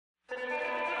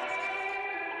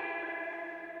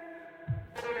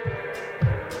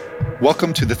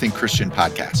Welcome to the Think Christian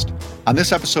podcast. On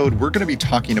this episode, we're going to be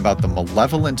talking about the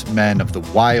malevolent men of the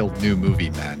wild new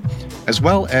movie Men, as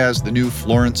well as the new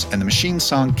Florence and the Machine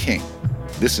song King.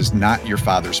 This is not your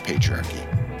father's patriarchy.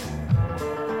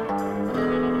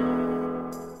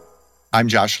 I'm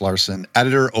Josh Larson,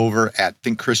 editor over at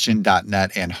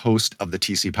thinkchristian.net and host of the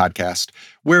TC podcast,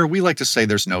 where we like to say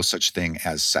there's no such thing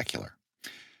as secular.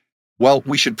 Well,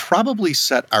 we should probably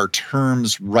set our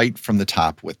terms right from the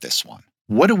top with this one.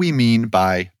 What do we mean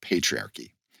by patriarchy?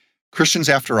 Christians,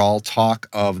 after all, talk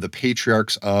of the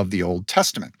patriarchs of the Old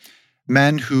Testament.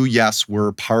 Men who, yes,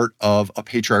 were part of a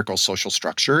patriarchal social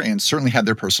structure and certainly had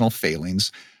their personal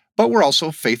failings, but were also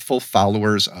faithful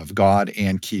followers of God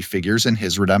and key figures in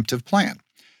his redemptive plan.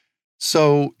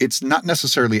 So it's not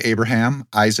necessarily Abraham,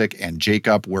 Isaac, and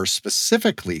Jacob we're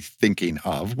specifically thinking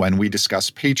of when we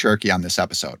discuss patriarchy on this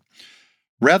episode.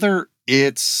 Rather,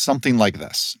 it's something like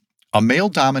this. A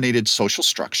male-dominated social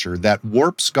structure that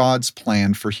warps God's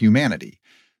plan for humanity.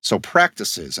 So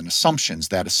practices and assumptions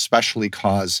that especially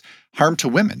cause harm to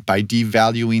women by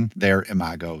devaluing their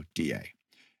imago Dei.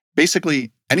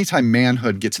 Basically, anytime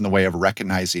manhood gets in the way of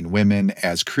recognizing women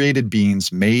as created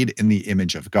beings made in the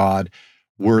image of God,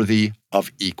 worthy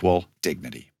of equal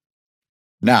dignity.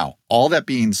 Now, all that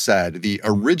being said, the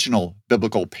original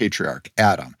biblical patriarch,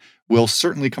 Adam, will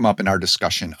certainly come up in our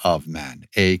discussion of Men,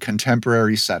 a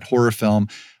contemporary set horror film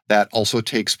that also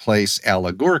takes place,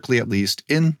 allegorically at least,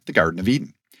 in the Garden of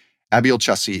Eden. Abiel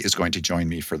Chessie is going to join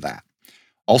me for that.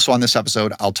 Also on this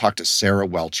episode, I'll talk to Sarah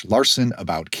Welch Larson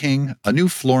about King, a new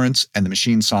Florence and the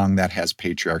Machine song that has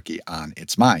patriarchy on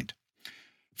its mind.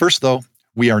 First, though,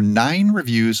 we are 9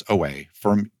 reviews away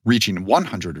from reaching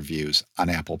 100 reviews on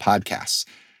Apple Podcasts.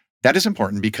 That is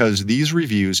important because these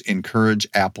reviews encourage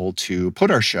Apple to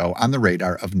put our show on the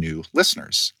radar of new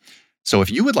listeners. So if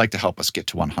you would like to help us get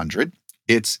to 100,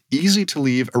 it's easy to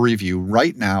leave a review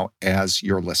right now as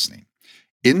you're listening.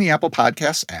 In the Apple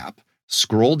Podcasts app,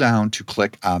 scroll down to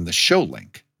click on the show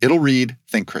link. It'll read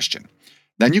Think Christian.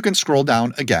 Then you can scroll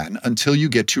down again until you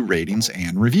get to ratings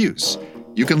and reviews.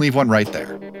 You can leave one right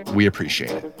there. We appreciate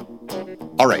it.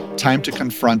 All right, time to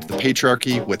confront the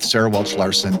patriarchy with Sarah Welch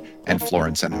Larson and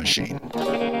Florence and the Machine.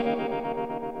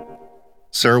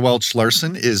 Sarah Welch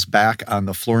Larson is back on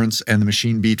the Florence and the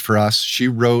Machine beat for us. She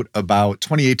wrote about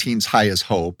 2018's High as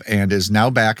Hope and is now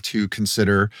back to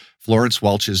consider Florence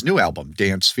Welch's new album,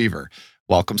 Dance Fever.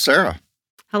 Welcome, Sarah.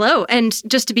 Hello. And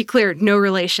just to be clear, no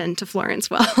relation to Florence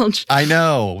Welch. I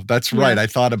know. That's right. Yeah. I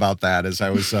thought about that as I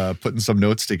was putting some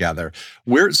notes together.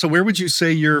 Where would you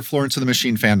say your Florence and the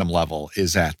Machine fandom level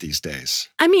is at these days?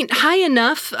 I mean, high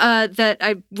enough that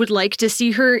I would like to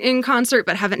see her in concert,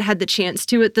 but haven't had the chance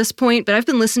to at this point. But I've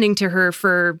been listening to her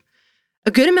for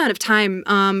a good amount of time,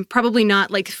 probably not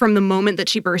like from the moment that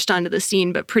she burst onto the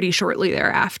scene, but pretty shortly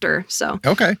thereafter. So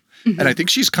okay. And I think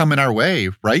she's coming our way,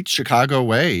 right? Chicago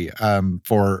way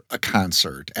for a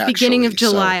concert, actually. Beginning of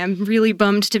July. So, I'm really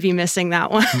bummed to be missing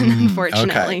that one,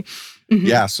 unfortunately. Okay.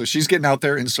 Yeah, so she's getting out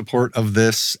there in support of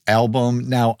this album.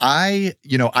 Now, I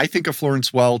think of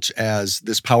Florence Welch as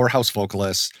this powerhouse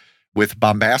vocalist with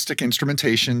bombastic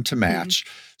instrumentation to match.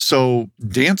 So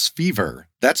Dance Fever,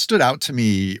 that stood out to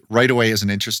me right away as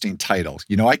an interesting title.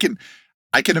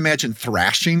 I can imagine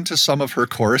thrashing to some of her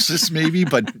choruses maybe,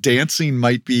 but dancing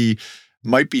might be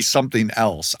something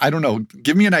else. I don't know.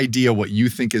 Give me an idea what you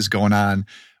think is going on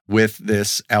with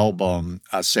this album,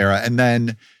 Sarah. And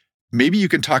then maybe you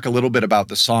can talk a little bit about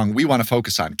the song we want to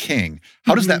focus on, King.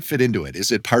 How does that fit into it? Is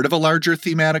it part of a larger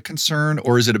thematic concern,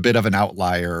 or is it a bit of an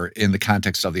outlier in the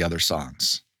context of the other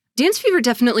songs? Dance Fever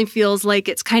definitely feels like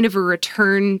it's kind of a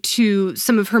return to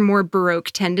some of her more Baroque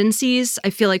tendencies. I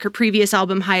feel like her previous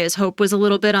album, High as Hope, was a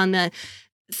little bit on the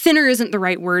thinner isn't the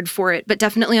right word for it, but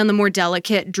definitely on the more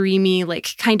delicate, dreamy,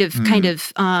 like kind of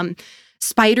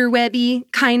spiderwebby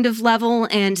kind of level.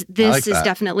 And this is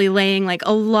definitely laying like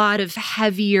a lot of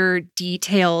heavier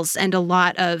details and a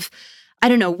lot of,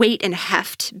 weight and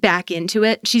heft back into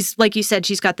it. She's, like you said,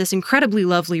 she's got this incredibly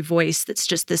lovely voice that's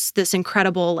just this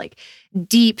incredible, like,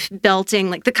 deep belting,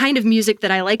 like the kind of music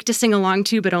that I like to sing along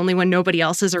to, but only when nobody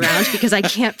else is around because I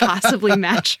can't possibly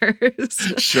match hers.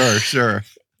 Sure.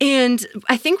 And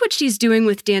I think what she's doing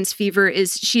with Dance Fever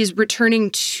is she's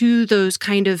returning to those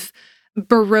kind of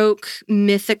Baroque,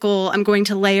 mythical, I'm going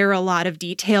to layer a lot of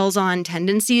details on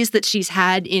tendencies that she's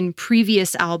had in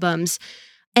previous albums.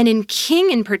 And in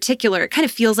King in particular, it kind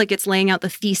of feels like it's laying out the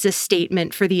thesis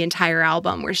statement for the entire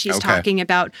album, where she's talking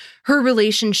about her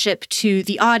relationship to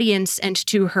the audience and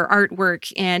to her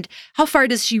artwork and how far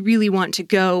does she really want to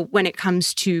go when it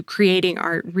comes to creating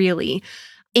art, really.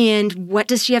 And what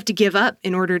does she have to give up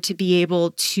in order to be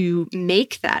able to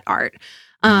make that art?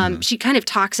 She kind of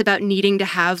talks about needing to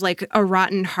have like a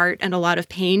rotten heart and a lot of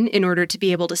pain in order to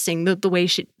be able to sing the way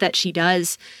that she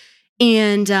does.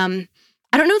 And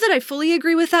I don't know that I fully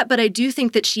agree with that, but I do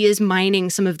think that she is mining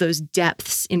some of those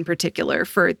depths in particular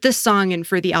for this song and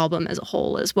for the album as a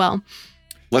whole as well.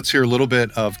 Let's hear a little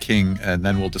bit of King, and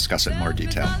then we'll discuss it in more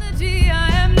detail. I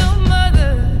am no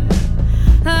mother,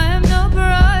 I am no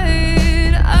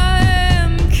bride, I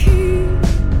am king.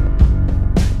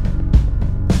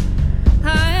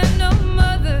 I am no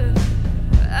mother,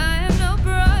 I am no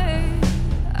bride,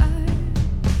 I am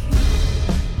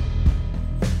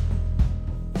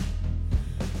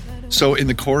king. So in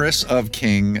the chorus of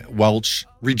King, Welch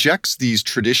rejects these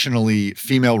traditionally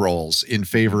female roles in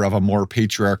favor of a more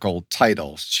patriarchal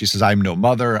title. She says, I'm no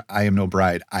mother, I am no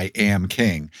bride, I am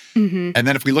king. And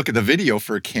then if we look at the video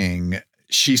for King,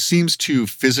 she seems to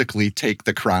physically take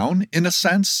the crown in a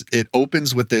sense. It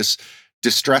opens with this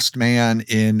distressed man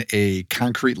in a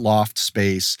concrete loft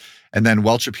space, and then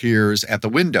Welch appears at the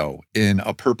window in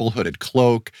a purple hooded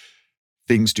cloak.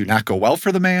 Things do not go well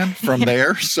for the man from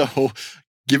there. So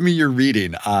give me your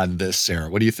reading on this, Sarah.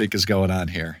 What do you think is going on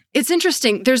here? It's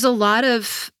interesting. There's a lot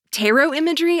of tarot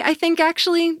imagery, I think,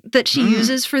 actually, that she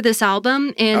uses for this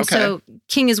album. And so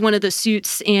King is one of the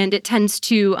suits, and it tends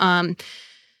to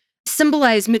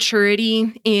symbolize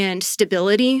maturity and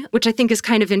stability, which I think is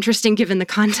kind of interesting given the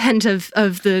content of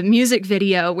the music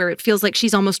video, where it feels like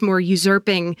she's almost more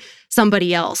usurping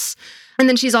somebody else. And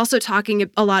then she's also talking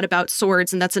a lot about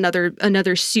swords, and that's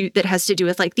another suit that has to do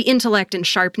with like the intellect and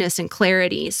sharpness and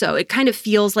clarity. So it kind of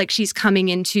feels like she's coming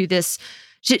into this,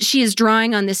 she is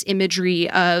drawing on this imagery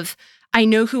of, I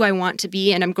know who I want to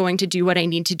be, and I'm going to do what I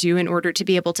need to do in order to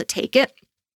be able to take it.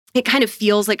 It kind of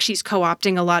feels like she's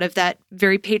co-opting a lot of that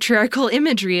very patriarchal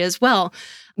imagery as well,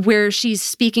 where she's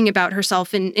speaking about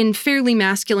herself in fairly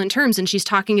masculine terms. And she's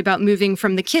talking about moving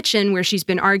from the kitchen, where she's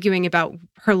been arguing about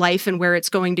her life and where it's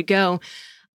going to go,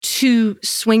 to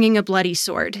swinging a bloody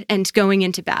sword and going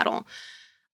into battle,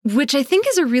 which I think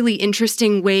is a really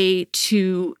interesting way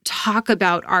to talk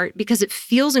about art, because it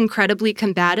feels incredibly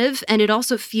combative. And it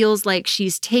also feels like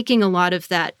she's taking a lot of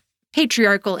that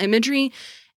patriarchal imagery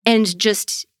and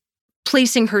just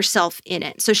placing herself in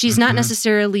it. So she's not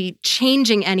necessarily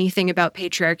changing anything about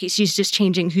patriarchy. She's just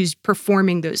changing who's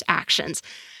performing those actions.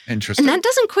 Interesting. And that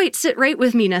doesn't quite sit right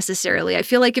with me necessarily. I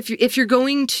feel like if you're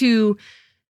going to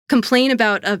complain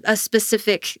about a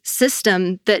specific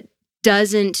system that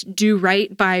doesn't do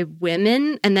right by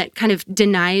women and that kind of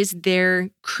denies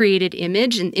their created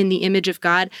image and in the image of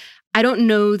God, I don't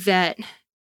know that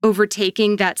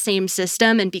overtaking that same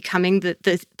system and becoming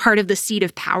the part of the seat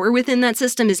of power within that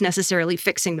system is necessarily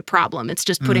fixing the problem. It's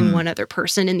just putting one other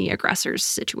person in the aggressor's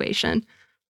situation.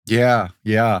 Yeah.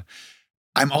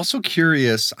 I'm also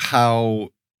curious how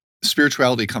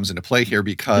spirituality comes into play here,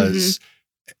 because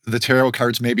the tarot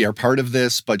cards maybe are part of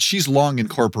this, but she's long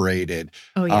incorporated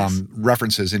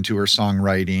references into her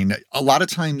songwriting. A lot of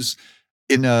times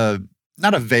in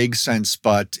not a vague sense,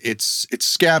 but it's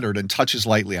scattered and touches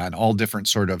lightly on all different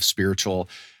sort of spiritual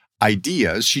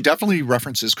ideas. She definitely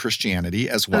references Christianity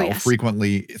as well,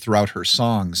 frequently throughout her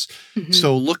songs.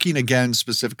 So looking again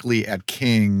specifically at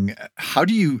King, how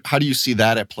do you see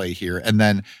that at play here? And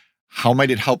then how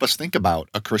might it help us think about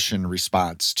a Christian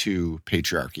response to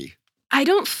patriarchy? I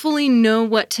don't fully know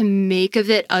what to make of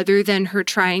it other than her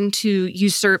trying to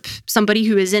usurp somebody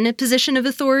who is in a position of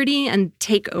authority and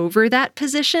take over that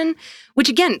position, which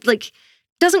again, like,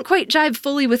 doesn't quite jive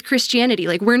fully with Christianity.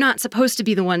 Like, we're not supposed to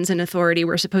be the ones in authority.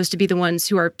 We're supposed to be the ones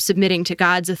who are submitting to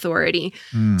God's authority.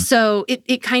 So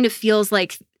it kind of feels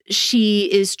like she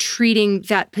is treating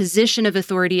that position of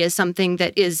authority as something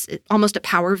that is almost a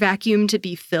power vacuum to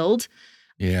be filled.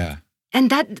 Yeah. And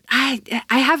that I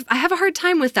have a hard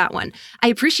time with that one. I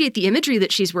appreciate the imagery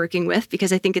that she's working with,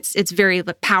 because I think it's very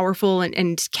powerful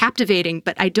and captivating,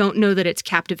 but I don't know that it's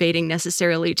captivating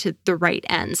necessarily to the right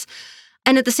ends.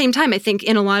 And at the same time, I think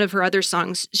in a lot of her other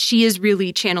songs, she is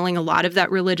really channeling a lot of that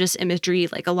religious imagery,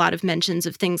 like a lot of mentions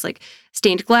of things like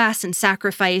stained glass and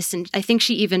sacrifice. And I think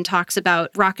she even talks about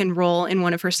rock and roll in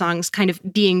one of her songs kind of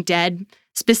being dead,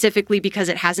 specifically because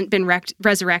it hasn't been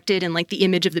resurrected, and like the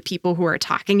image of the people who are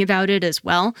talking about it as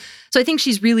well. So I think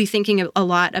she's really thinking a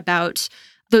lot about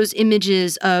those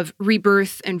images of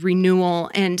rebirth and renewal.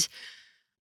 And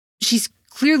she's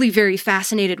clearly very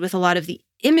fascinated with a lot of the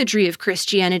imagery of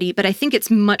Christianity, but I think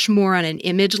it's much more on an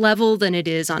image level than it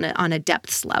is on a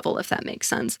depths level, if that makes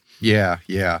sense. Yeah.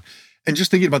 And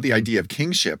just thinking about the idea of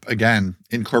kingship, again,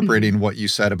 incorporating what you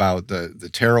said about the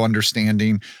tarot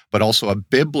understanding, but also a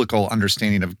biblical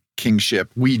understanding of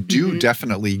kingship. We do Mhm.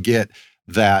 definitely get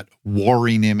that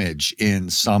warring image in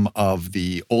some of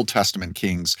the Old Testament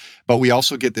kings, but we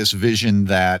also get this vision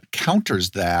that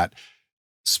counters that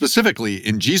specifically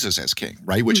in Jesus as king,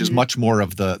 right? Which is Mhm. much more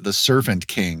of the servant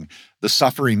king, the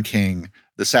suffering king,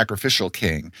 the sacrificial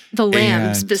king. The lamb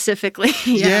And specifically.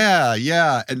 Yeah.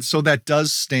 yeah. And so that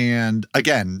does stand,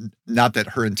 again, not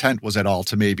that her intent was at all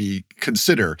to maybe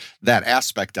consider that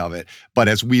aspect of it, but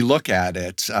as we look at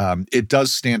it, it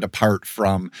does stand apart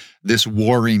from this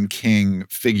warring king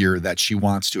figure that she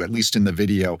wants to, at least in the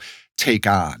video, take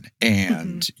on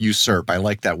and usurp. I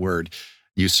like that word,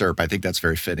 usurp. I think that's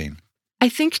very fitting. I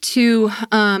think too,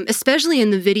 especially in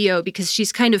the video, because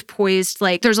she's kind of poised,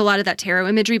 like there's a lot of that tarot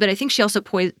imagery, but I think she also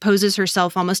poses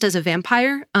herself almost as a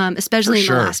vampire, especially in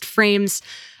sure. the last frames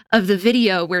of the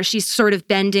video where she's sort of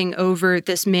bending over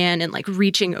this man and like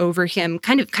reaching over him,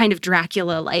 kind of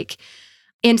Dracula-like.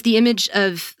 And the image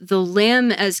of the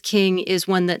lamb as king is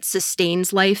one that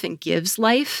sustains life and gives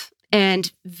life.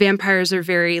 And vampires are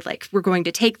very like, we're going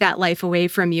to take that life away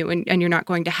from you and you're not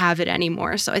going to have it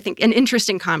anymore. So I think an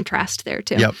interesting contrast there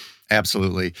too. Yep,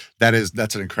 absolutely.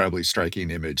 That's an incredibly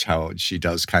striking image, how she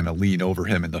does kind of lean over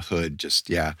him in the hood, just,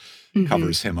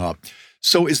 covers him up.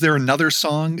 So is there another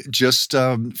song just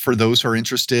for those who are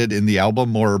interested in the album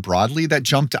more broadly that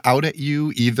jumped out at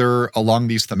you, either along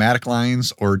these thematic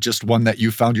lines or just one that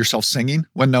you found yourself singing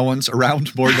when no one's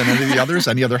around more than any of the others?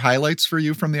 Any other highlights for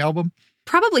you from the album?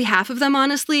 Probably half of them,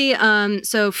 honestly.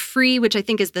 So Free, which I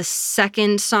think is the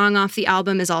second song off the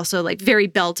album, is also like very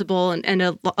beltable and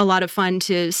a lot of fun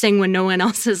to sing when no one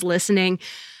else is listening.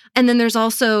 And then there's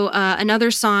also another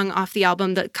song off the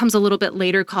album that comes a little bit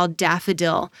later called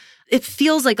Daffodil. It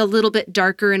feels like a little bit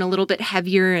darker and a little bit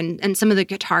heavier, and some of the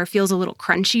guitar feels a little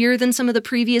crunchier than some of the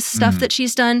previous stuff that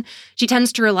she's done. She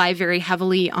tends to rely very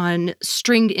heavily on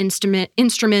stringed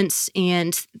instruments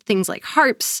and things like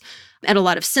harps, and a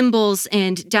lot of cymbals,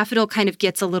 and Daffodil kind of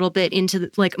gets a little bit into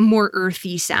the, like more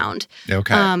earthy sound,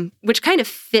 which kind of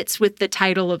fits with the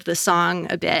title of the song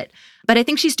a bit. But I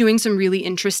think she's doing some really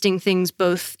interesting things,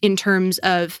 both in terms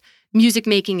of music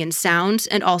making and sound,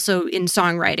 and also in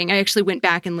songwriting. I actually went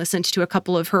back and listened to a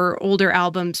couple of her older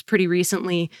albums pretty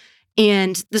recently,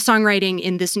 and the songwriting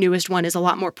in this newest one is a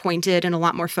lot more pointed and a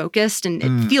lot more focused, and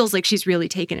it feels like she's really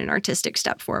taken an artistic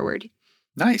step forward.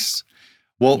 Nice.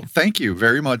 Well, thank you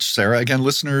very much, Sarah. Again,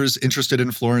 listeners interested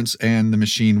in Florence and the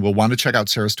Machine will want to check out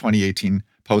Sarah's 2018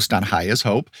 post on High as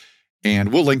Hope,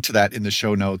 and we'll link to that in the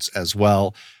show notes as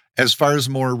well. As far as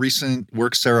more recent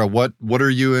work, Sarah, what are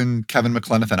you and Kevin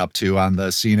McLenithan up to on the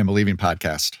Seeing and Believing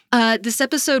podcast? This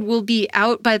episode will be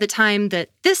out by the time that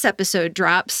this episode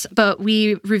drops, but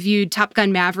we reviewed Top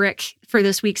Gun Maverick for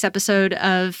this week's episode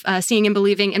of Seeing and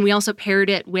Believing, and we also paired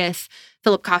it with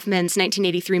Philip Kaufman's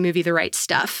 1983 movie, The Right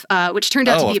Stuff, which turned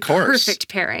out to be a perfect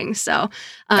pairing. So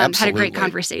had a great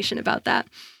conversation about that.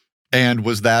 And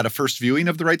was that a first viewing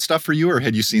of The Right Stuff for you, or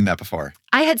had you seen that before?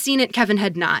 I had seen it. Kevin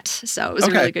had not. So it was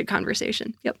a really good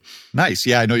conversation. Yep. Nice.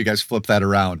 Yeah, I know you guys flip that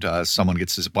around. Someone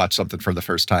gets to watch something for the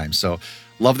first time. So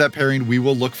love that pairing. We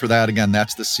will look for that. Again,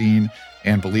 that's the Seeing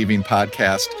and Believing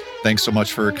podcast. Thanks so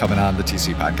much for coming on the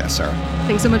TC podcast, Sarah.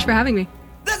 Thanks so much for having me.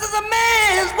 This is a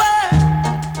man's world.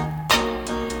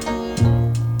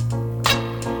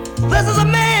 This is a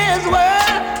man's world.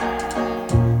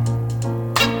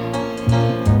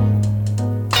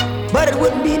 But it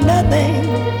wouldn't be nothing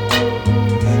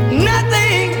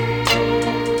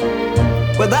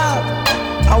without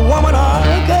a woman or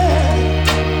a girl.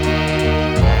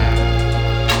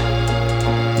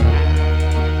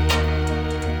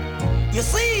 You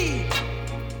see,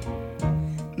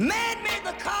 man made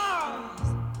the cars.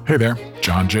 Hey there,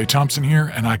 John J. Thompson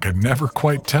here, and I could never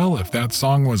quite tell if that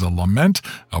song was a lament,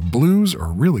 a blues, or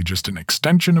really just an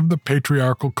extension of the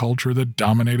patriarchal culture that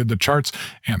dominated the charts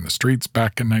and the streets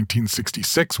back in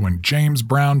 1966 when James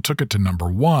Brown took it to number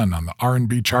 1 on the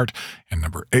R&B chart and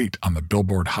number 8 on the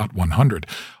Billboard Hot 100.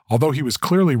 Although he was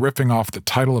clearly riffing off the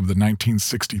title of the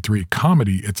 1963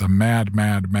 comedy It's a Mad,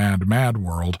 Mad, Mad, Mad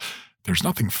World, there's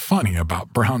nothing funny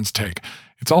about Brown's take.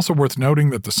 It's also worth noting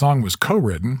that the song was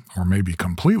co-written, or maybe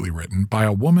completely written, by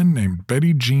a woman named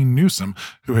Betty Jean Newsom,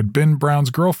 who had been Brown's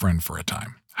girlfriend for a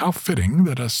time. How fitting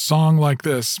that a song like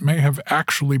this may have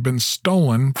actually been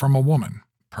stolen from a woman.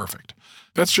 Perfect.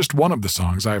 That's just one of the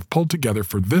songs I have pulled together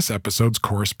for this episode's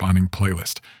corresponding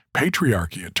playlist.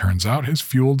 Patriarchy, it turns out, has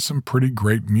fueled some pretty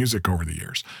great music over the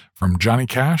years. From Johnny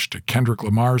Cash to Kendrick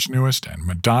Lamar's newest, and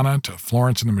Madonna to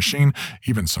Florence and the Machine,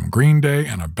 even some Green Day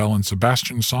and a Belle and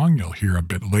Sebastian song you'll hear a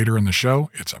bit later in the show.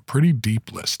 It's a pretty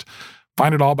deep list.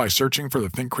 Find it all by searching for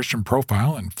the Think Christian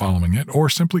profile and following it, or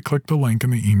simply click the link in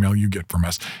the email you get from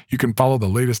us. You can follow the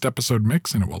latest episode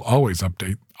mix, and it will always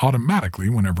update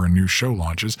automatically whenever a new show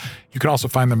launches. You can also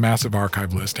find the massive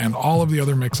archive list and all of the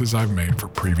other mixes I've made for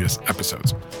previous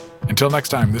episodes. Until next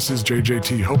time, this is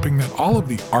JJT, hoping that all of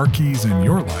the Arkies in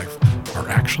your life are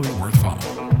actually worth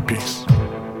following. Peace.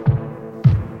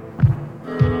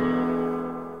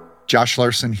 Josh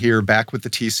Larson here, back with the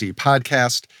TC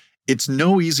podcast. It's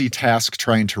no easy task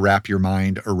trying to wrap your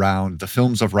mind around the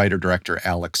films of writer-director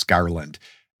Alex Garland,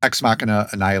 Ex Machina,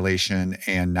 Annihilation,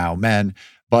 and now Men.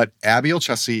 But Abby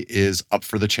Olcese is up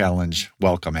for the challenge.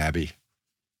 Welcome, Abby.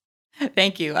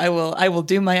 Thank you. I will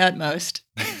do my utmost.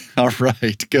 All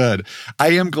right, good. I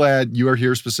am glad you are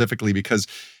here specifically because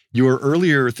your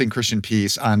earlier Think Christian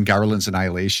piece on Garland's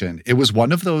Annihilation, it was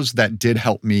one of those that did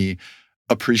help me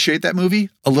appreciate that movie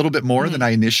a little bit more than I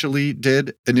initially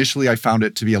did. Initially, I found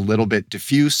it to be a little bit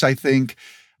diffuse, I think,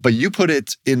 but you put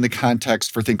it in the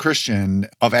context for Think Christian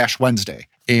of Ash Wednesday.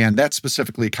 And that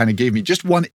specifically kind of gave me just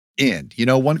one end,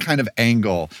 one kind of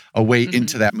angle, a way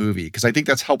into that movie. Because I think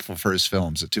that's helpful for his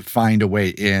films, to find a way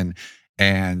in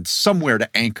and somewhere to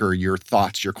anchor your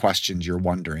thoughts, your questions, your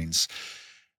wonderings.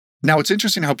 Now, it's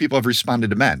interesting how people have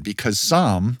responded to Men, because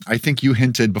some, I think you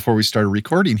hinted before we started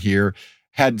recording here,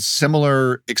 had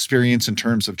similar experience in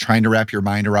terms of trying to wrap your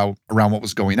mind around what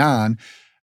was going on.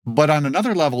 But on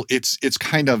another level, it's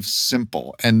kind of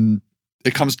simple. And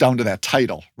it comes down to that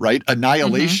title, right?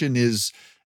 Annihilation is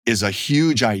a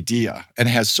huge idea and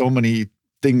has so many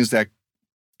things that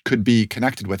could be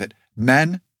connected with it.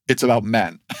 Men, it's about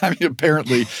men. I mean,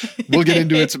 apparently, we'll get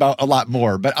into it's about a lot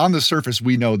more. But on the surface,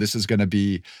 we know this is going to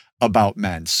be about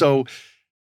men. So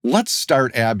let's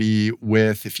start, Abby,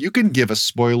 with if you can give a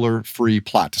spoiler-free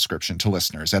plot description to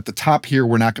listeners. At the top here,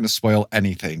 we're not going to spoil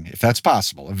anything, if that's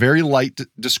possible. A very light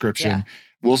description.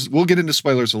 Yeah. We'll get into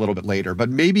spoilers a little bit later, but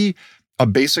maybe a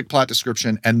basic plot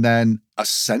description and then a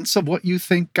sense of what you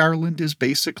think Garland is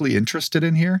basically interested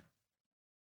in here.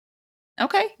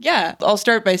 Okay, yeah. I'll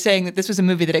start by saying that this was a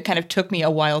movie that it kind of took me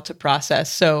a while to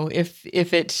process. So if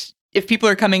people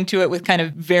are coming to it with kind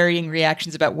of varying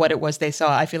reactions about what it was they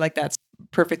saw, I feel like that's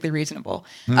perfectly reasonable.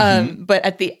 But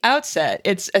at the outset,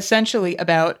 it's essentially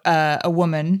about a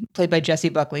woman played by Jessie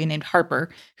Buckley named Harper,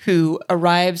 who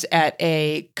arrives at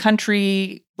a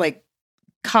country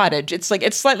cottage.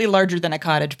 It's slightly larger than a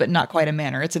cottage, but not quite a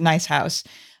manor. It's a nice house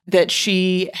that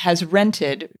she has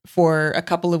rented for a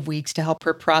couple of weeks to help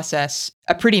her process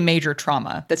a pretty major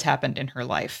trauma that's happened in her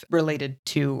life related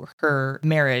to her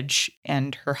marriage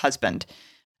and her husband,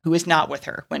 who is not with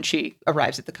her when she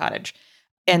arrives at the cottage.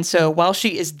 And so while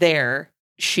she is there,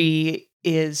 she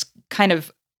is kind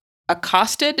of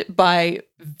accosted by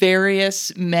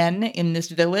various men in this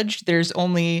village. There's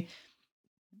only,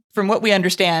 from what we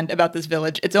understand about this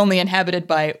village, it's only inhabited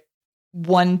by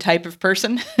one type of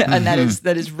person, and that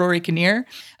is Rory Kinnear,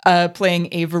 playing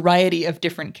a variety of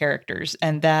different characters.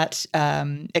 And that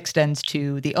extends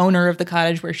to the owner of the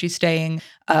cottage where she's staying,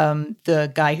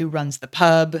 the guy who runs the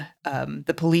pub,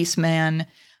 the policeman,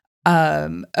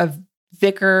 a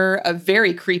vicar, a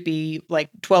very creepy,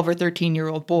 12 or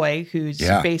 13-year-old boy whose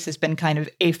face has been kind of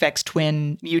Aphex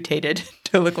Twin mutated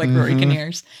to look like Rory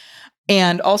Kinnear's,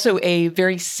 and also a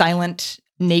very silent,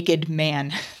 naked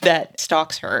man that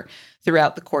stalks her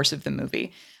throughout the course of the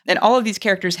movie. And all of these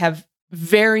characters have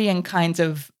varying kinds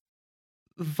of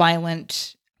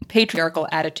violent, patriarchal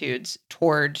attitudes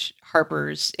toward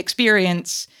Harper's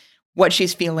experience, what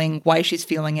she's feeling, why she's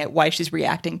feeling it, why she's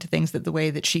reacting to things the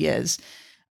way that she is.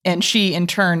 And she, in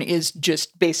turn, is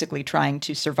just basically trying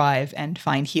to survive and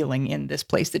find healing in this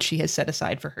place that she has set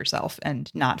aside for herself,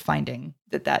 and not finding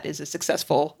that is a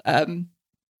successful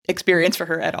experience for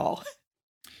her at all.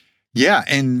 Yeah,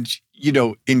 and,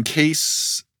 in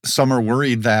case some are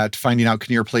worried that finding out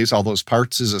Kinnear plays all those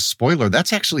parts is a spoiler,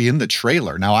 that's actually in the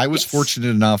trailer. Now, I was fortunate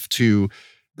enough to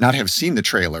not have seen the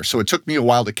trailer, so it took me a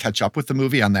while to catch up with the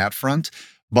movie on that front.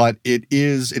 But it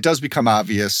does become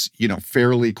obvious,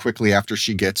 fairly quickly after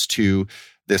she gets to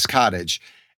this cottage.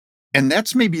 And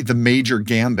that's maybe the major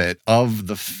gambit of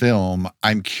the film.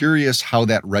 I'm curious how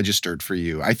that registered for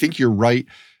you. I think you're right.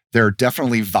 There are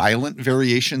definitely violent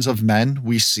variations of men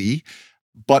we see,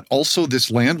 but also this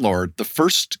landlord, the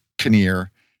first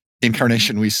Kinnear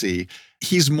incarnation we see,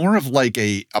 he's more of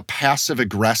a passive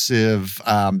aggressive,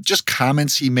 just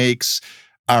comments he makes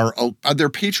they're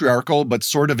patriarchal, but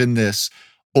sort of in this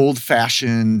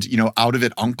old-fashioned, out of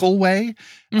it uncle way.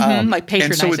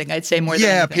 Patronizing, I'd say more than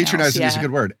anything patronizing else. is a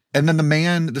good word. And then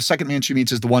the second man she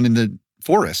meets is the one in the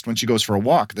forest when she goes for a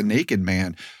walk, the naked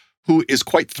man, who is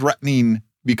quite threatening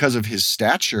because of his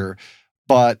stature,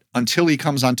 but until he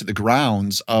comes onto the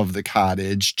grounds of the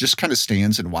cottage, just kind of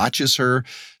stands and watches her.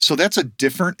 So that's a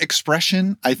different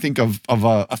expression, I think, of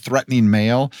a threatening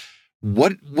male.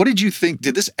 What did you think?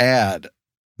 Did this add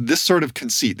this sort of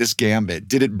conceit, this gambit?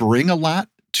 Did it bring a lot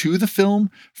to the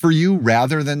film for you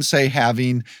rather than, say,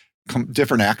 having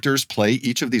different actors play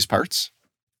each of these parts?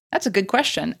 That's a good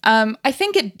question. I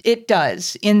think it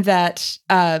does, in that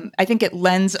I think it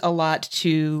lends a lot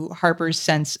to Harper's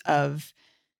sense of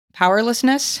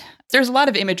powerlessness. There's a lot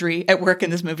of imagery at work in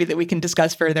this movie that we can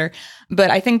discuss further, but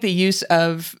I think the use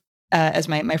of, as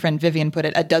my friend Vivian put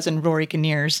it, a dozen Rory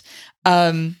Kinnears,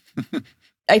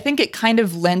 I think it kind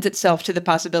of lends itself to the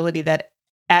possibility that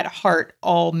at heart,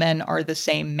 all men are the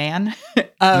same man.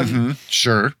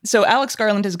 Sure. So Alex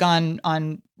Garland has gone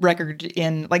on record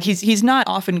in, like, he's not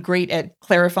often great at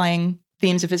clarifying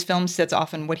themes of his films. That's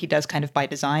often what he does kind of by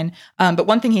design. But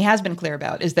one thing he has been clear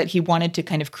about is that he wanted to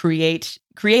kind of create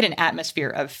an atmosphere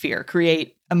of fear,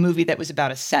 create a movie that was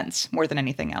about a sense more than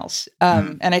anything else.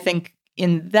 And I think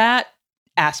in that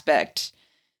aspect,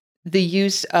 the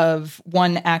use of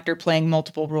one actor playing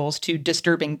multiple roles to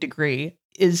disturbing degree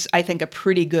is, I think, a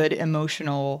pretty good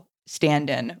emotional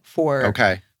stand-in for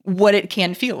what it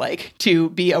can feel like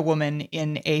to be a woman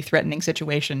in a threatening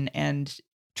situation and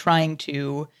trying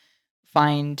to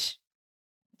find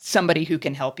somebody who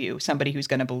can help you, somebody who's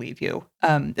going to believe you,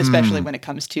 especially when it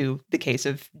comes to the case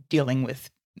of dealing with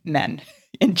men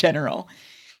in general.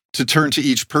 To turn to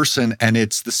each person and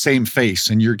it's the same face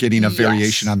and you're getting a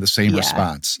variation on the same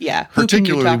response. Yeah. Who can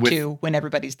you talk to when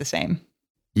everybody's the same?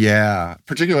 Yeah.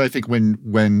 Particularly, I think,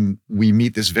 when we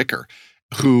meet this vicar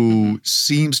who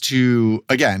seems to,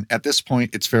 again, at this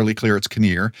point, it's fairly clear it's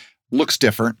Kinnear, looks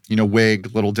different,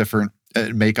 wig, little different,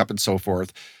 makeup and so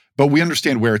forth. But we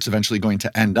understand where it's eventually going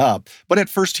to end up. But at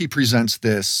first he presents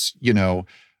this,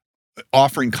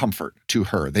 offering comfort to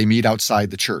her. They meet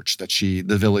outside the church,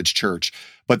 the village church.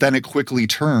 But then it quickly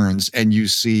turns and you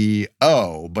see,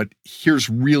 but here's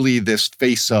really this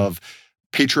face of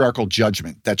patriarchal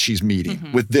judgment that she's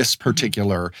meeting with this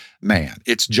particular man.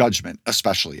 It's judgment,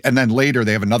 especially. And then later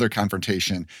they have another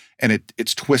confrontation and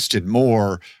it's twisted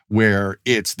more where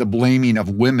it's the blaming of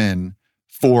women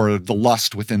for the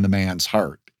lust within the man's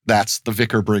heart. That's the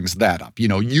vicar brings that up.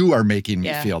 You are making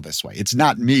me feel this way. It's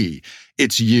not me,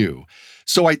 it's you.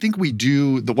 So I think we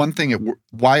do, the one thing,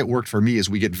 why it worked for me is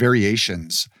we get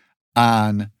variations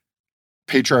on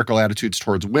patriarchal attitudes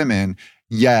towards women,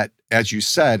 yet, as you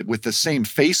said, with the same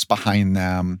face behind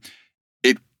them,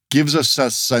 it gives us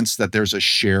a sense that there's a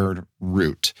shared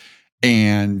root.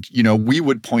 And, we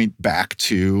would point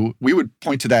to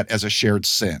that as a shared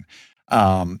sin.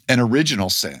 An original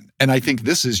sin. And I think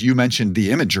you mentioned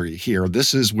the imagery here.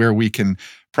 This is where we can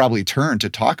probably turn to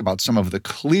talk about some of the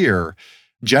clear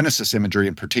Genesis imagery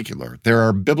in particular. There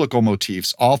are biblical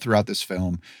motifs all throughout this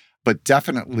film, but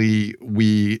definitely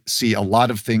we see a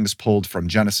lot of things pulled from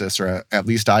Genesis, or at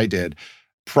least I did.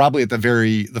 Probably at the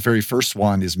very first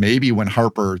one is maybe when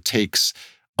Harper takes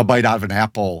a bite out of an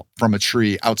apple from a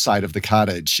tree outside of the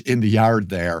cottage in the yard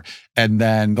there, and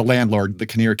then the landlord, the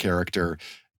Kinnear character,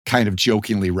 kind of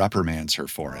jokingly reprimands her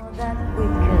for it.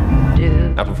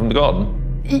 Apple from the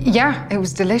garden? Yeah, it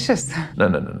was delicious.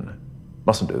 No.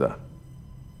 Mustn't do that.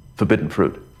 Forbidden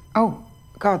fruit. Oh,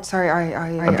 God, sorry,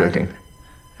 I'm joking.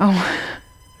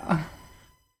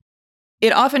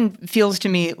 It often feels to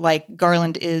me like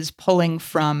Garland is pulling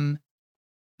from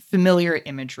familiar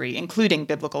imagery, including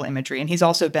biblical imagery. And he's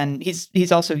also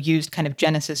used kind of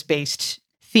Genesis-based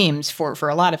themes for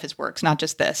a lot of his works, not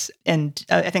just this. And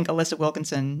I think Alyssa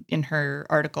Wilkinson, in her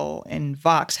article in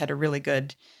Vox, had a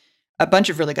bunch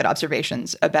of really good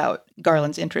observations about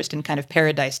Garland's interest in kind of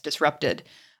Paradise Disrupted.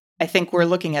 I think we're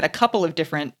looking at a couple of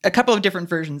different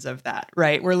versions of that,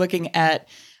 right? We're looking at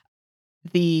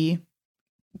the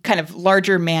kind of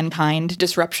larger mankind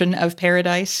disruption of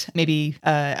paradise, maybe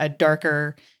a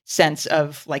darker sense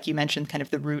of, like you mentioned, kind of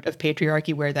the root of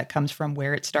patriarchy, where that comes from,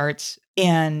 where it starts.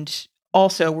 And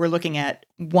also, we're looking at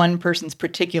one person's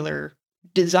particular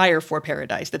desire for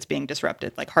paradise that's being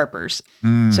disrupted, like Harper's.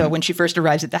 So when she first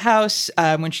arrives at the house,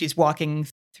 when she's walking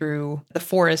through the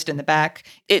forest in the back,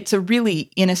 it's a really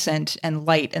innocent and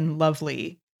light and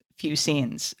lovely few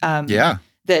scenes.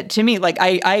 That to me, like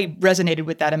I resonated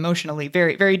with that emotionally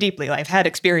very, very deeply. I've had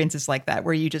experiences like that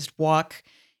where you just walk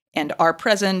and are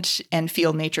present and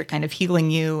feel nature kind of healing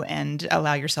you and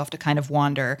allow yourself to kind of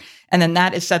wander. And then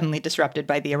that is suddenly disrupted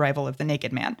by the arrival of the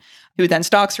naked man, who then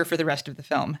stalks her for the rest of the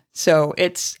film. So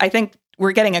I think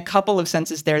we're getting a couple of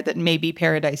senses there that maybe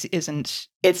paradise isn't,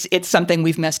 it's something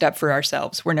we've messed up for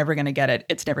ourselves. We're never going to get it.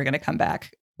 It's never going to come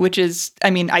back, which is,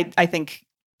 I think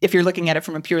if you're looking at it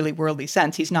from a purely worldly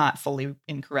sense, he's not fully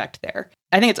incorrect there.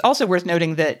 I think it's also worth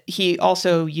noting that he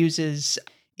also uses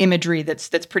imagery that's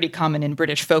pretty common in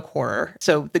British folk horror.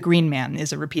 So the Green Man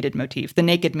is a repeated motif. The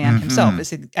Naked Man himself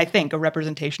is, I think, a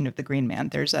representation of the Green Man.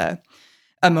 There's a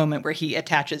moment where he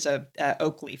attaches a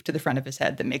oak leaf to the front of his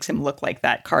head that makes him look like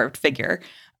that carved figure.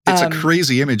 It's a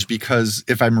crazy image because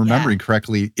if I'm remembering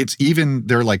correctly, it's even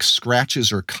there are like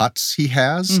scratches or cuts he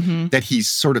has that he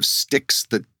sort of sticks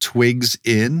the twigs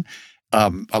in,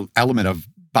 an element of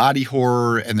body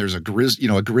horror, and there's a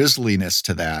grisliness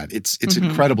to that. It's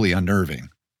incredibly unnerving.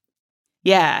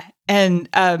 Yeah. And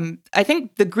I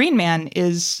think the Green Man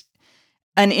is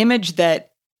an image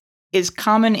that is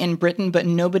common in Britain, but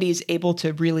nobody's able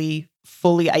to really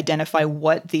fully identify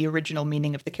what the original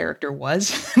meaning of the character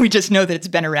was. We just know that it's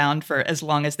been around for as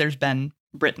long as there's been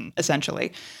Britain,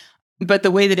 essentially. But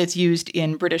the way that it's used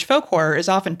in British folk horror is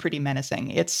often pretty menacing.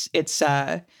 It's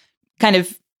kind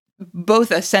of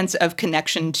both a sense of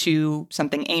connection to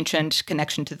something ancient,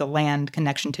 connection to the land,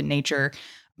 connection to nature,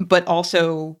 but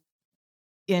also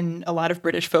in a lot of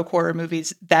British folk horror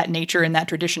movies, that nature and that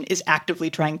tradition is actively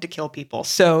trying to kill people.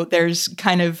 So there's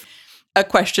kind of a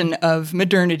question of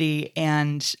modernity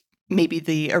and maybe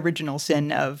the original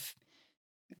sin of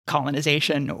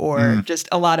colonization, or just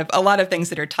a lot of things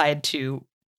that are tied to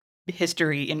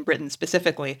history in Britain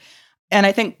specifically. And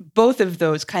I think both of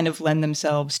those kind of lend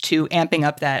themselves to amping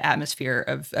up that atmosphere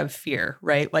of fear,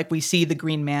 right? Like we see the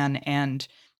Green Man and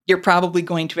you're probably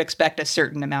going to expect a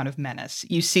certain amount of menace.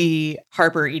 You see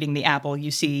Harper eating the apple,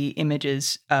 you see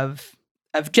images of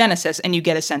Genesis, and you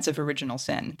get a sense of original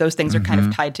sin. Those things are kind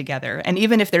of tied together. And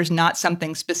even if there's not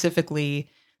something specifically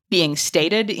being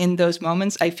stated in those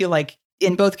moments, I feel like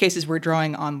in both cases we're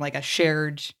drawing on like a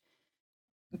shared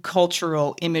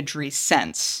cultural imagery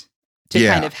sense to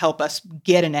kind of help us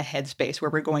get in a headspace where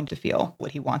we're going to feel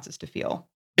what he wants us to feel.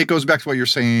 It goes back to what you're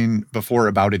saying before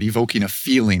about it evoking a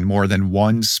feeling more than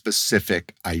one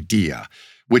specific idea,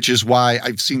 which is why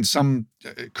I've seen some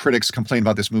critics complain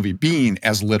about this movie being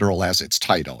as literal as its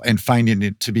title and finding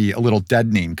it to be a little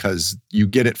deadening because you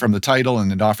get it from the title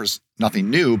and it offers nothing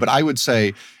new. But I would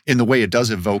say in the way it does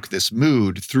evoke this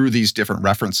mood through these different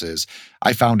references,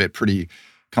 I found it pretty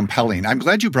compelling. I'm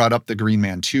glad you brought up the Green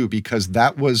Man too, because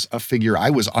that was a figure I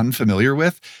was unfamiliar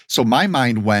with. So my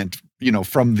mind went,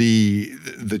 from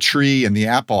the tree and the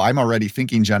apple, I'm already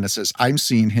thinking Genesis. I'm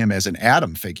seeing him as an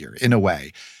Adam figure in a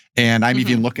way. And I'm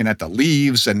even looking at the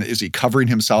leaves, and is he covering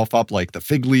himself up like the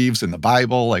fig leaves in the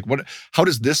Bible? Like how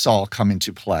does this all come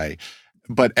into play?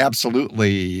 But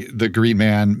absolutely, the Green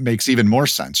Man makes even more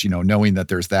sense, knowing that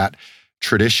there's that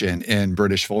tradition in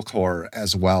British folk horror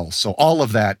as well. So all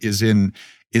of that is in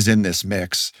this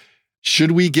mix.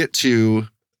 Should we get to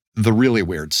the really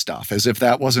weird stuff, as if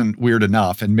that wasn't weird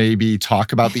enough, and maybe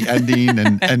talk about the ending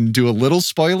and do a little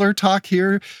spoiler talk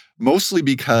here, mostly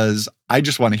because I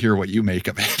just want to hear what you make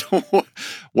of it,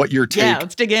 what your take. Yeah,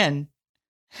 let's dig in.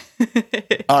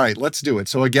 All right, let's do it.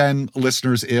 So again,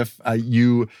 listeners, if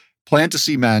you plan to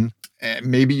see Men,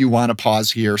 maybe you want to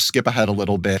pause here, skip ahead a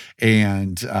little bit,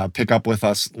 and pick up with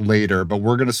us later. But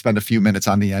we're going to spend a few minutes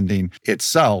on the ending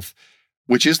itself,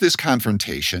 which is this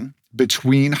confrontation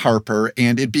between Harper,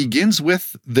 and it begins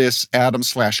with this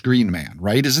Adam/Green Man,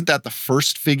 right? Isn't that the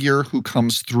first figure who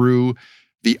comes through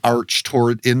the arch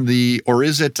or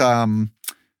is it,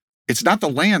 it's not the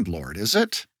landlord, is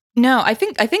it? No, I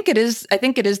think it is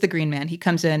the Green Man. He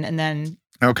comes in and then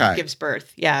gives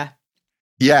birth. Yeah.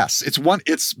 Yes, it's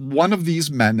one of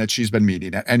these men that she's been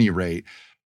meeting at any rate,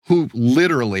 who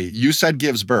literally, you said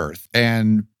gives birth,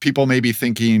 and people may be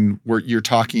thinking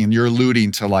you're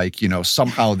alluding to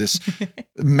somehow this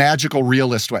magical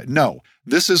realist way. No,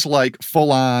 this is like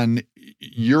full on,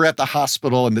 you're at the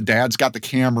hospital and the dad's got the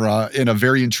camera in a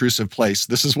very intrusive place.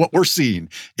 This is what we're seeing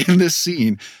in this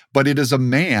scene, but it is a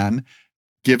man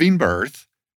giving birth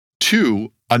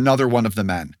to another one of the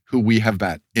men who we have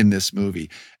met in this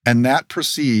movie. And that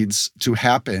proceeds to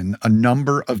happen a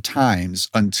number of times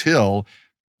until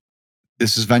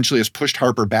this eventually has pushed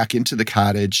Harper back into the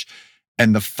cottage.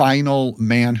 And the final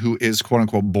man who is quote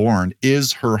unquote born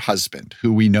is her husband,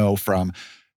 who we know from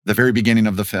the very beginning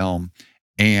of the film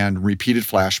and repeated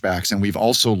flashbacks. And we've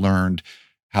also learned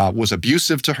was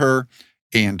abusive to her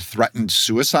and threatened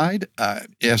suicide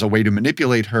as a way to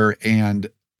manipulate her. And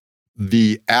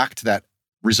the act that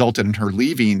resulted in her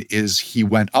leaving is he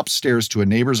went upstairs to a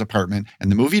neighbor's apartment,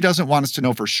 and the movie doesn't want us to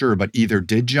know for sure, but either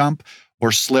did jump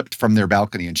or slipped from their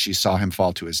balcony and she saw him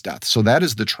fall to his death. So that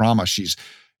is the trauma she's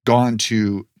gone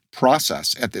to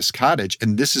process at this cottage.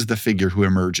 And this is the figure who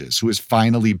emerges, who is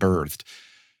finally birthed.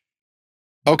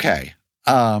 Okay.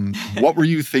 What were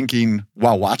you thinking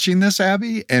while watching this,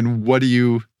 Abby? And what do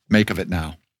you make of it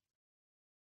now?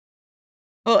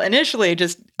 Well, initially,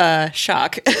 just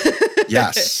shock.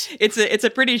 Yes. It's a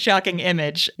pretty shocking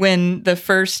image when the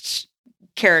first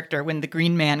character, when the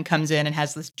Green Man comes in and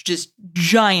has this just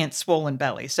giant swollen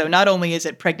belly. So not only is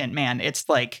it pregnant man, it's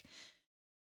like,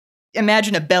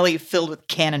 imagine a belly filled with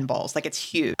cannonballs. Like, it's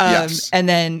huge. Yes. And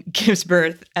then gives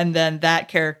birth. And then that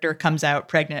character comes out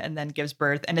pregnant and then gives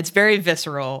birth. And it's very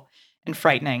visceral and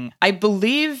frightening. I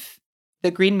believe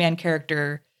the Green Man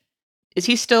character, is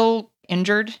he still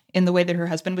injured in the way that her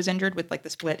husband was injured with like the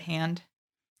split hand?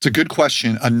 It's a good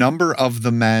question. A number of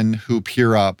the men who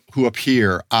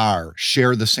appear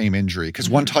share the same injury. Because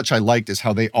one touch I liked is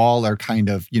how they all are kind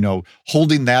of,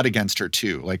 holding that against her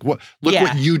too. Like, look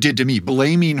what you did to me,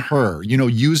 blaming her,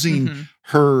 using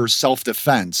her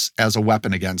self-defense as a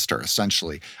weapon against her,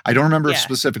 essentially. I don't remember if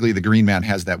specifically the Green Man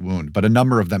has that wound, but a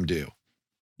number of them do.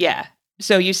 Yeah.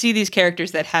 So you see these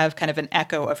characters that have kind of an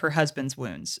echo of her husband's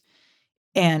wounds,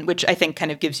 and which I think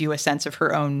kind of gives you a sense of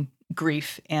her own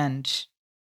grief and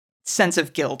sense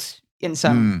of guilt in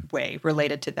some way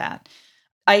related to that.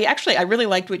 I really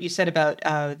liked what you said about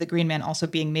the Green Man also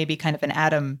being maybe kind of an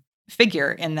Adam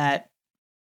figure, in that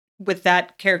with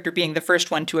that character being the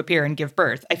first one to appear and give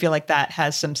birth, I feel like that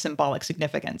has some symbolic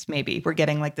significance. Maybe we're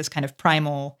getting like this kind of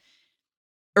primal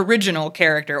origin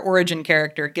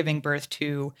character giving birth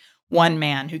to one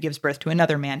man who gives birth to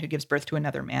another man who gives birth to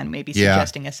another man, maybe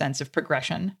suggesting a sense of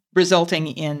progression, resulting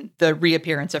in the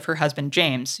reappearance of her husband,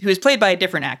 James, who is played by a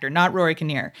different actor, not Rory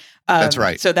Kinnear. That's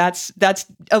right. So that's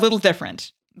a little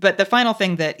different. But the final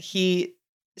thing that he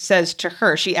says to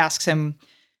her, she asks him,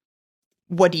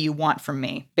 "What do you want from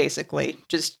me?" Basically,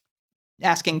 just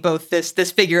asking both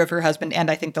this figure of her husband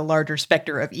and I think the larger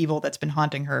specter of evil that's been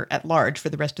haunting her at large for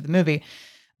the rest of the movie.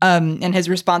 And his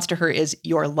response to her is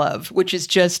 "your love," which is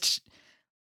just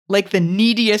like the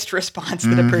neediest response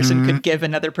that a person could give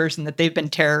another person that they've been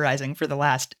terrorizing for the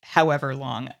last however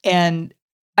long. And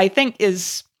I think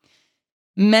is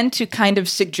meant to kind of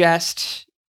suggest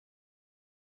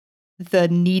the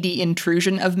needy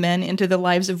intrusion of men into the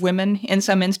lives of women in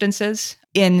some instances.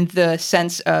 In the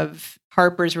sense of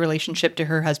Harper's relationship to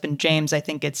her husband, James, I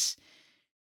think it's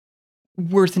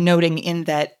worth noting in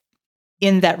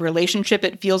that relationship,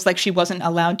 it feels like she wasn't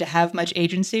allowed to have much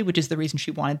agency, which is the reason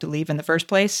she wanted to leave in the first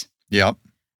place. Yep.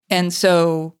 And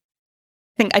so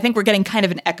I think we're getting kind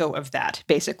of an echo of that,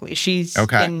 basically. She's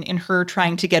in her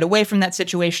trying to get away from that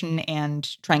situation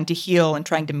and trying to heal and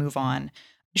trying to move on.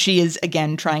 She is,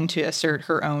 again, trying to assert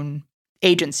her own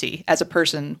agency as a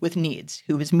person with needs,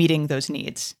 who is meeting those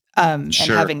needs and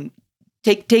having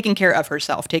taking care of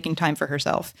herself, taking time for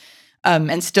herself,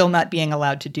 and still not being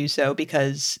allowed to do so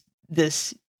because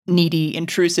this needy,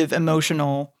 intrusive,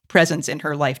 emotional presence in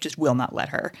her life just will not let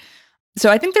her. So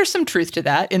I think there's some truth to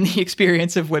that in the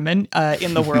experience of women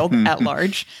in the world at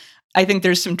large. I think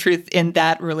there's some truth in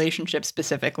that relationship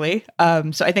specifically.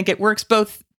 So I think it works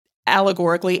both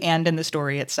allegorically and in the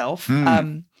story itself.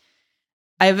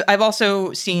 I've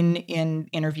also seen in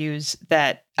interviews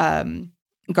that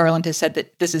Garland has said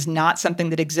that this is not something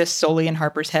that exists solely in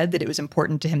Harper's head, that it was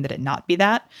important to him that it not be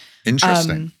that.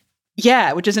 Interesting.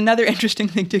 Yeah, which is another interesting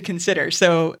thing to consider.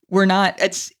 So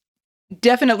it's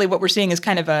definitely what we're seeing is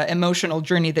kind of an emotional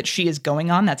journey that she is going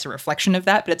on. That's a reflection of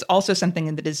that, but it's also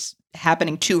something that is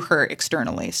happening to her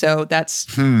externally. So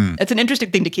that's an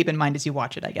interesting thing to keep in mind as you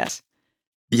watch it, I guess.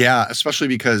 Yeah, especially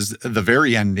because the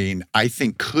very ending, I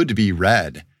think, could be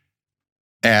read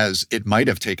as it might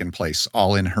have taken place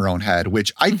all in her own head,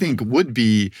 which I think would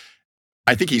be,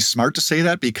 I think he's smart to say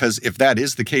that, because if that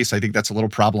is the case, I think that's a little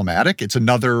problematic. It's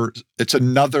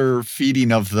another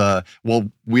feeding of the,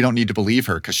 well, we don't need to believe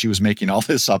her because she was making all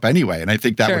this up anyway. And I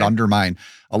think that would undermine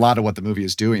a lot of what the movie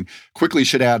is doing. Quickly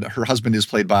should add, her husband is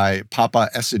played by Papa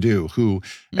Essiedu, who,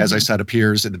 as I said,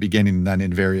 appears at the beginning and then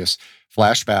in various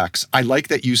flashbacks. I like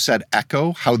that you said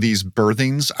echo, how these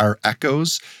birthings are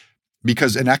echoes,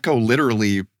 because an echo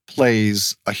literally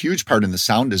plays a huge part in the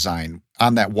sound design.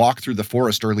 On that walk through the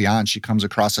forest early on, she comes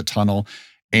across a tunnel,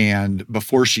 and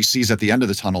before she sees at the end of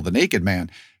the tunnel the naked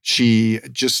man, she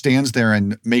just stands there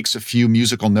and makes a few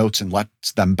musical notes and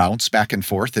lets them bounce back and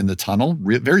forth in the tunnel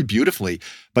very beautifully.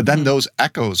 But then those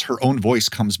echoes, her own voice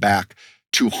comes back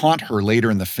to haunt her later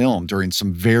in the film during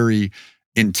some very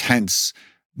intense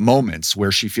moments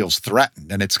where she feels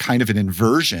threatened. And it's kind of an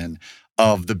inversion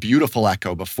of the beautiful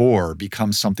echo before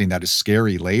becomes something that is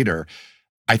scary later.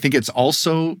 I think it's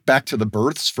also back to the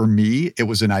births. For me, it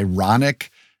was an ironic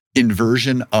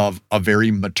inversion of a very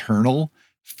maternal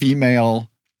female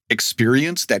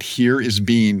experience that here is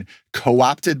being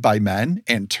co-opted by men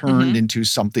and turned into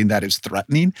something that is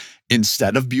threatening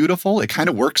instead of beautiful. It kind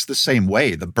of works the same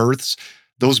way.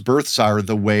 Those births are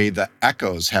the way the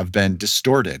echoes have been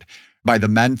distorted by the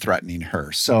men threatening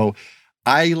her. So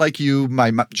I, like you,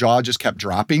 my jaw just kept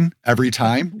dropping every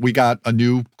time we got a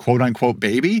new quote unquote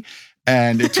baby.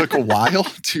 And it took a while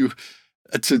to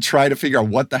try to figure out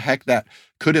what the heck that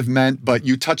could have meant. But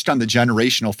you touched on the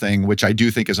generational thing, which I do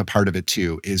think is a part of it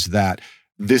too, is that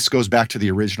this goes back to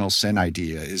the original sin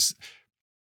idea, is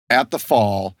at the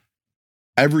fall,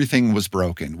 everything was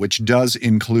broken, which does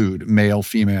include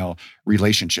male-female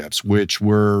relationships, which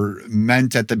were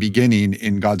meant at the beginning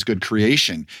in God's good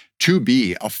creation to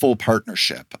be a full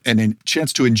partnership and a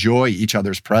chance to enjoy each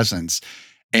other's presence.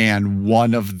 And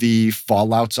one of the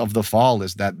fallouts of the fall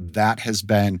is that has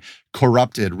been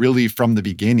corrupted really from the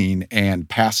beginning and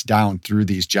passed down through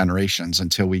these generations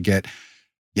until we get,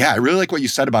 I really like what you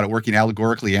said about it working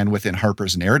allegorically and within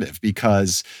Harper's narrative,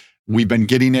 because we've been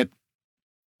getting it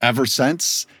ever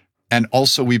since. And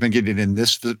also we've been getting it in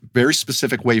this very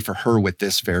specific way for her with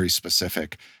this very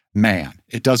specific man.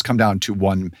 It does come down to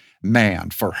one man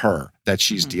for her that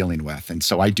she's dealing with. And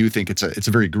so I do think it's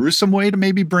a very gruesome way to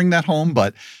maybe bring that home,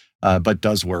 but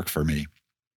does work for me.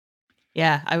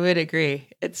 Yeah, I would agree.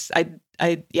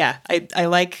 I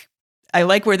like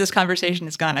where this conversation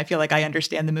has gone. I feel like I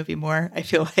understand the movie more. I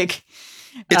feel like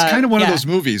it's kind of one of those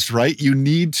movies, right? You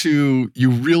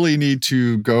really need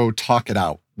to go talk it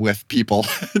out with people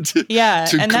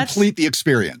to complete the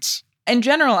experience. In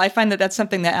general, I find that that's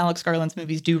something that Alex Garland's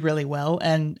movies do really well.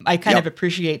 And I kind of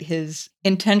appreciate his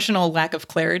intentional lack of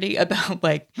clarity about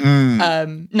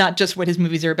not just what his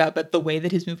movies are about, but the way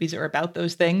that his movies are about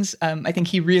those things. I think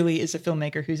he really is a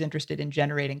filmmaker who's interested in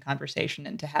generating conversation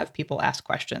and to have people ask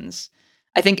questions.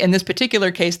 I think in this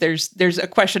particular case, there's a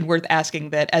question worth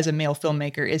asking that as a male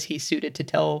filmmaker, is he suited to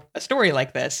tell a story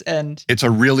like this? And it's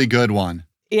a really good one.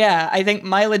 Yeah, I think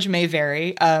mileage may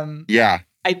vary.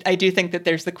 I do think that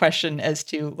there's the question as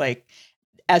to, like,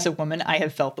 as a woman, I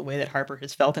have felt the way that Harper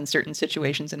has felt in certain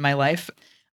situations in my life.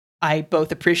 I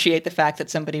both appreciate the fact that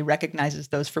somebody recognizes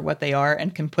those for what they are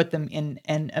and can put them in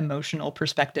an emotional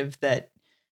perspective that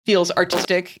feels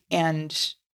artistic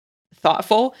and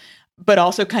thoughtful, but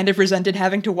also kind of resented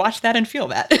having to watch that and feel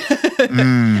that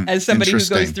as somebody who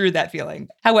goes through that feeling.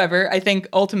 However, I think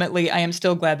ultimately I am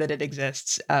still glad that it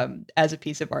exists as a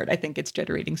piece of art. I think it's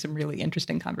generating some really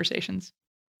interesting conversations.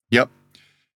 Yep.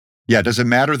 Yeah. Does it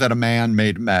matter that a man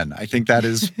made men? I think that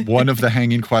is one of the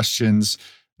hanging questions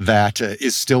that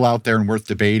is still out there and worth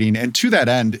debating. And to that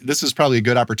end, this is probably a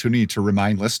good opportunity to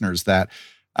remind listeners that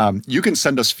you can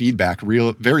send us feedback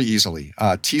very easily.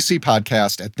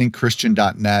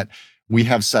 tcpodcast@thinkchristian.net. We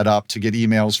have set up to get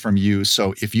emails from you.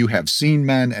 So if you have seen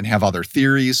Men and have other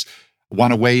theories,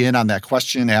 want to weigh in on that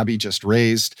question Abby just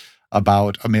raised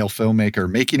about a male filmmaker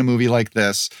making a movie like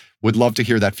this, would love to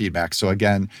hear that feedback. So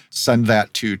again, send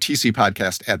that to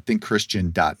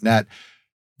tcpodcast@thinkchristian.net.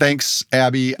 Thanks,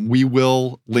 Abby. We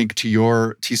will link to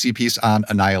your TC piece on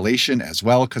Annihilation as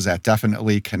well, because that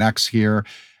definitely connects here.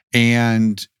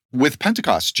 And with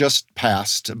Pentecost just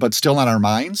passed, but still on our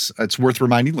minds, it's worth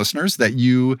reminding listeners that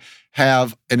you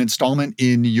have an installment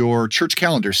in your church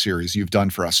calendar series you've done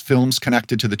for us, films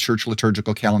connected to the church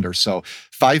liturgical calendar. So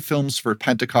 5 films for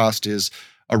Pentecost is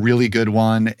a really good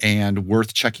one and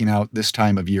worth checking out this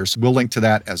time of year. So we'll link to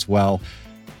that as well.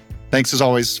 Thanks as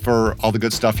always for all the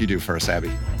good stuff you do for us,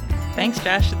 Abby. Thanks,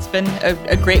 Josh. It's been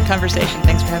a great conversation.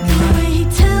 Thanks for having me. The way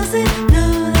he tells it,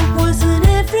 no, that wasn't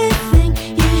everything.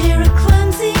 You hear a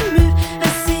clumsy move, I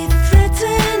see it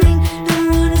threatening. Don't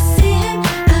wanna see him,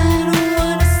 I don't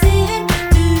wanna see him.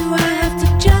 Do I have to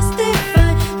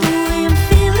justify the way I'm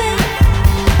feeling?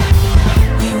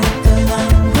 We walk the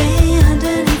long way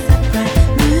underneath the bright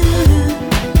moon.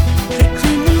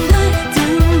 Reclaim the night,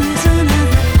 don't lose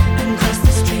another. And cross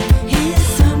the street, here's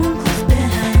someone close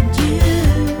behind you.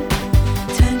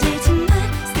 Turn day to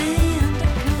night, stay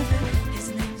undercover. His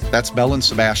name's That's Belle and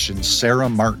Sebastian's Sarah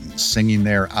Martin singing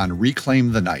there on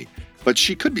Reclaim the Night. But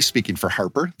she could be speaking for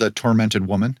Harper, the tormented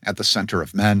woman at the center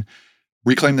of men.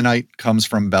 Reclaim the Night comes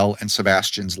from Belle and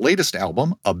Sebastian's latest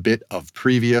album, A Bit of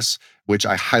Previous, which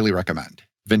I highly recommend.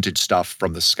 Vintage stuff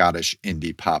from the Scottish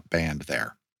indie pop band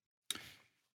there.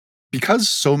 Because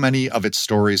so many of its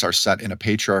stories are set in a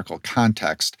patriarchal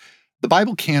context, the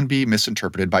Bible can be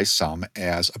misinterpreted by some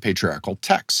as a patriarchal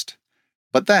text.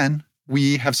 But then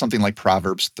we have something like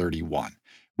Proverbs 31,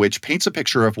 which paints a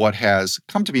picture of what has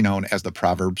come to be known as the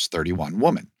Proverbs 31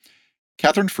 woman.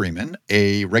 Catherine Freeman,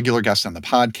 a regular guest on the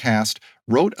podcast,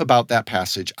 wrote about that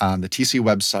passage on the TC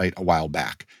website a while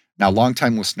back. Now,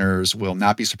 longtime listeners will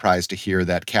not be surprised to hear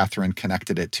that Catherine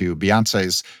connected it to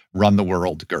Beyoncé's Run the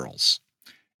World Girls.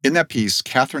 In that piece,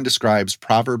 Catherine describes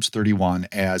Proverbs 31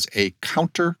 as a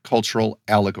countercultural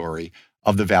allegory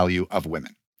of the value of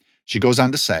women. She goes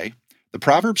on to say, the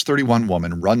Proverbs 31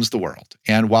 woman runs the world,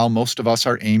 and while most of us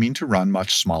are aiming to run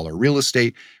much smaller real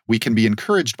estate, we can be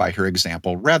encouraged by her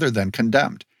example rather than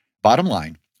condemned. Bottom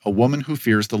line, a woman who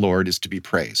fears the Lord is to be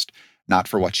praised, not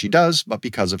for what she does, but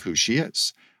because of who she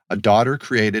is. A daughter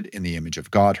created in the image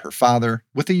of God, her Father,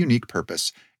 with a unique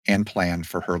purpose and plan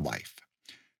for her life.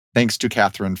 Thanks to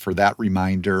Catherine for that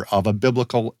reminder of a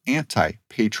biblical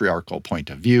anti-patriarchal point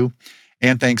of view.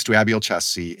 And thanks to Abby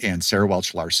Olcese and Sarah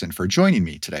Welch Larson for joining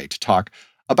me today to talk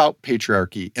about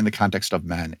patriarchy in the context of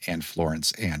men and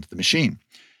Florence and the Machine.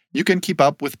 You can keep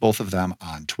up with both of them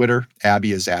on Twitter.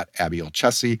 Abby is at Abby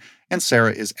Olcese and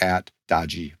Sarah is at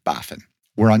Dodgy Boffin.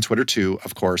 We're on Twitter too,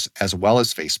 of course, as well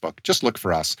as Facebook. Just look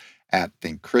for us at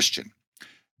Think Christian.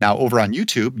 Now, over on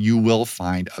YouTube, you will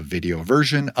find a video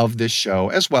version of this show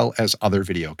as well as other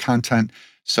video content.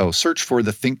 So search for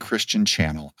the Think Christian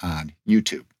channel on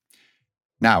YouTube.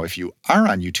 Now, if you are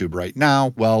on YouTube right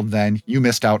now, well, then you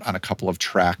missed out on a couple of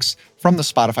tracks from the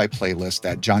Spotify playlist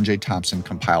that John J. Thompson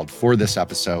compiled for this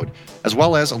episode, as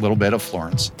well as a little bit of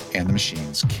Florence and the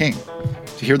Machine's King.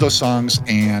 To hear those songs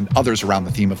and others around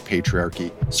the theme of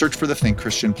patriarchy, search for the Think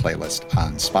Christian playlist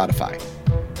on Spotify.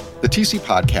 The TC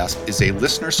Podcast is a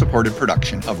listener-supported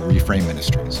production of Reframe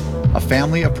Ministries, a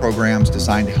family of programs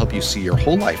designed to help you see your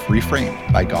whole life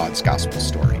reframed by God's gospel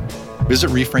story.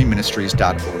 Visit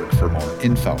reframeministries.org for more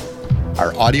info.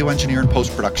 Our audio engineer and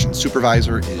post-production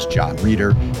supervisor is John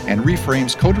Reeder, and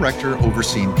Reframe's co-director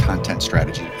overseeing content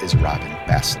strategy is Robin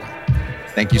Baslin.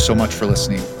 Thank you so much for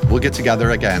listening. We'll get together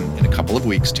again in a couple of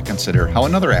weeks to consider how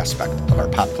another aspect of our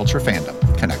pop culture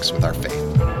fandom connects with our faith.